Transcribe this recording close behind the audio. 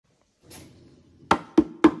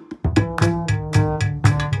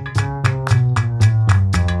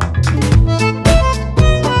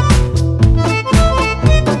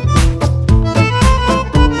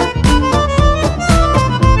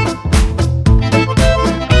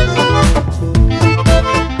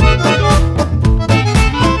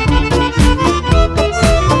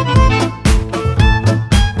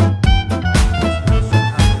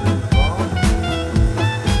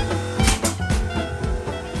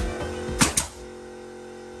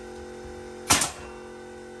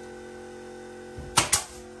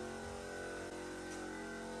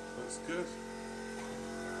looks good.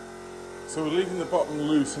 So we're leaving the bottom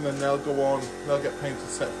loose, and then they'll go on, they'll get painted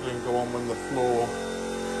separately and go on when the floor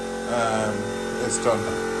is done.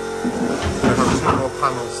 We have 2 more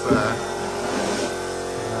panels there.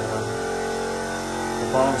 The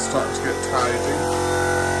barn's starting to get tidy.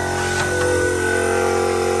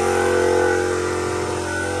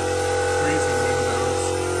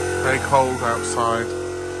 Very cold outside.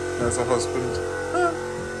 There's a husband.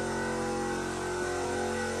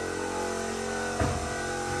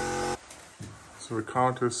 So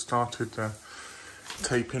Ricardo's started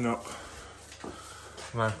taping up,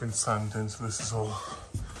 and I've been sanding, so this is all,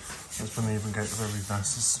 there's been even getting very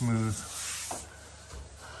nice and smooth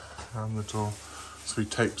around the door. So he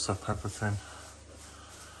tapes up everything,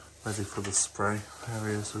 ready for the spray. There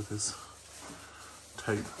he is with his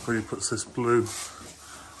tape, but he puts this blue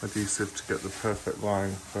adhesive to get the perfect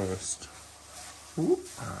line first.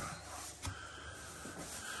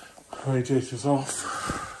 Radiator's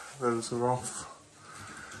off, those are off.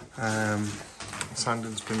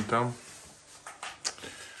 Sanding's been done,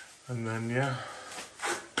 and then yeah,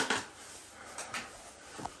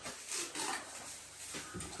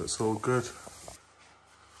 so it's all good. So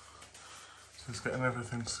it's getting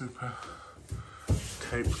everything super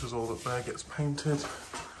taped because all that there gets painted.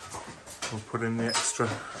 We'll put in the extra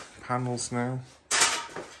panels now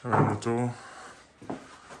around the door.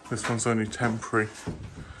 This one's only temporary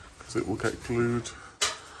because it will get glued.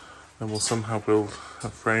 Then we'll somehow build a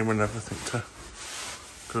frame and everything to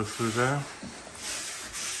go through there.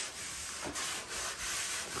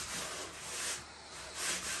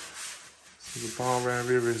 So the bar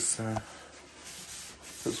area is,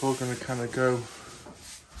 it's all going to kind of go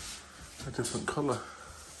a different colour.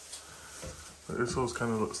 But this all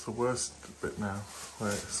kind of looks the worst bit now,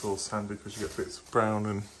 where it's all sandy because you get bits of brown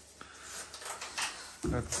and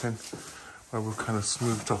everything, where we've kind of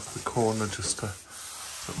smoothed off the corner just to,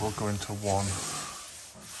 so it will go into one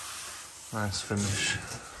nice finish.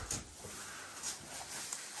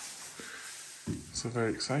 So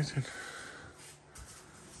very exciting.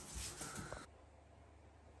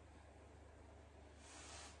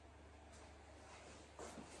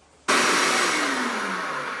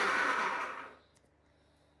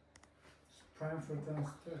 Time for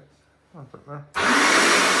downstairs. I don't know.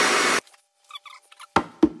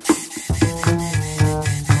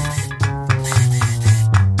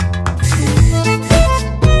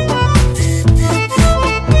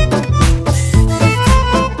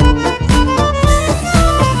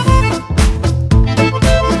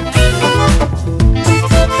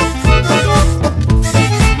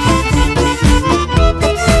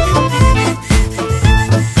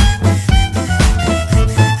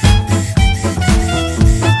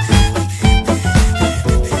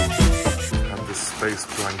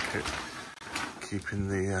 Blanket, keeping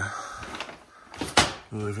the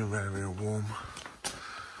living area warm.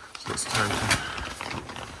 So it's time to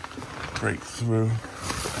break through,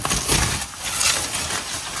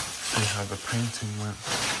 see how the painting went.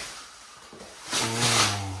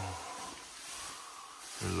 Oh,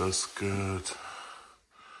 it looks good.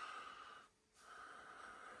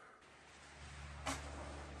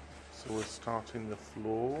 So we're starting the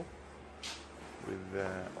floor with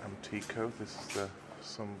Antico. This is the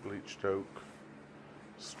sun bleached oak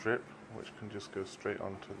strip, which can just go straight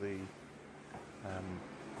onto the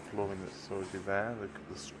flooring that's already there,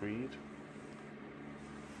 the screed,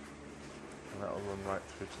 and that'll run right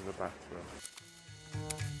through to the bathroom.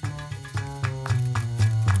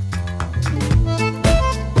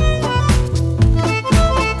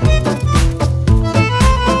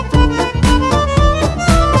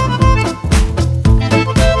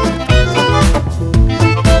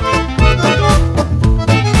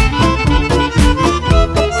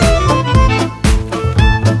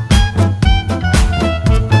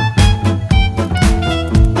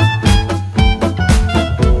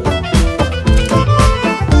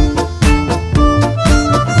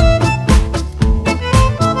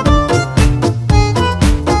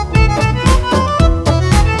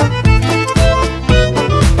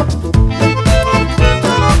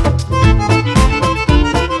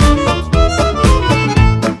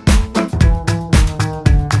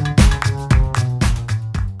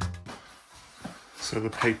 So the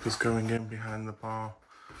paper's going in behind the bar.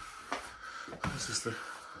 This is the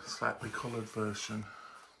slightly coloured version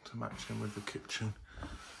to match in with the kitchen.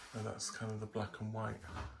 And that's kind of the black and white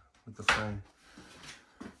with the frame.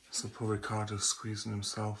 So poor Ricardo's squeezing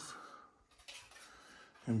himself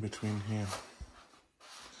in between here.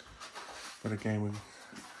 But again, we've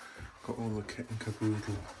got all the kit and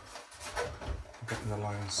caboodle, getting the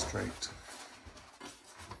lines straight.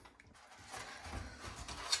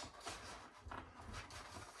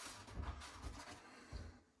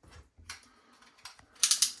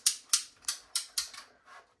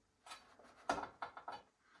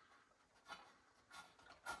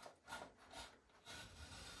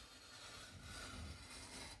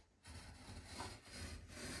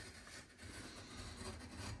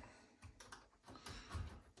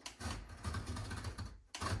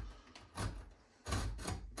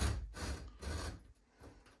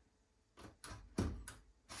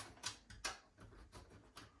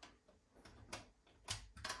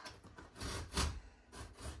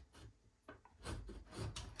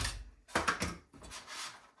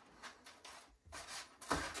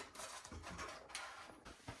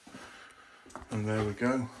 And there we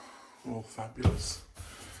go, all fabulous.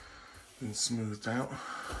 Been smoothed out.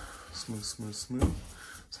 Smooth, smooth, smooth.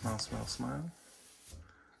 Smile, smile, smile.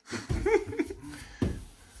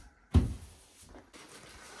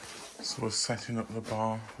 So we're setting up the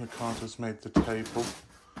bar. Ricardo's made the table.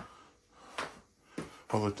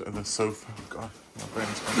 Or the sofa. God, my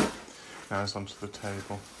brain's gone. Now it's onto the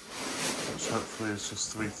table. Which hopefully is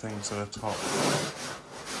just 3 things at the top.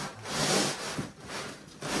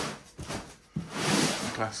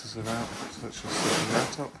 The glasses are out, so let's just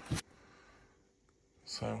set that up.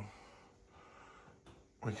 So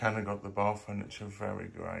we kind of got the bar furniture very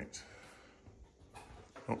great.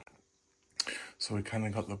 Oh. So we kind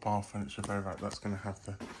of got the bar furniture very right. That's going to have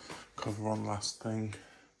the cover on last thing.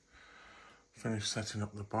 Finish setting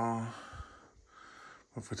up the bar.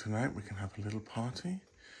 But for tonight, we can have a little party.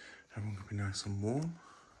 Everyone can be nice and warm.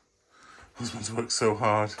 Husband's worked so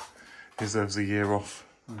hard. He deserves a year off.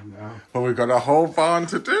 I know. But we've got a whole barn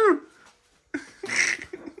to do.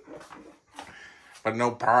 But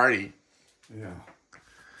no party. Yeah.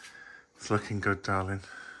 It's looking good, darling.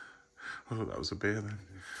 I thought that was a beer then.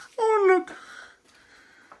 Oh, look.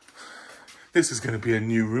 This is going to be a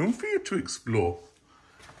new room for you to explore.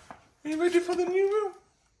 Are you ready for the new room?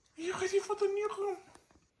 Are you ready for the new room?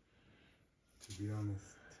 To be honest.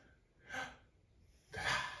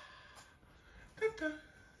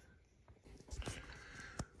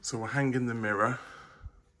 So we're hanging the mirror.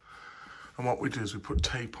 And what we do is we put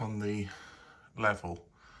tape on the level.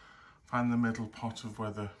 Find the middle pot of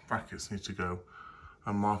where the brackets need to go.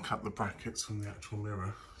 And mark out the brackets from the actual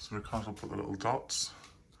mirror. So Ricardo will put the little dots.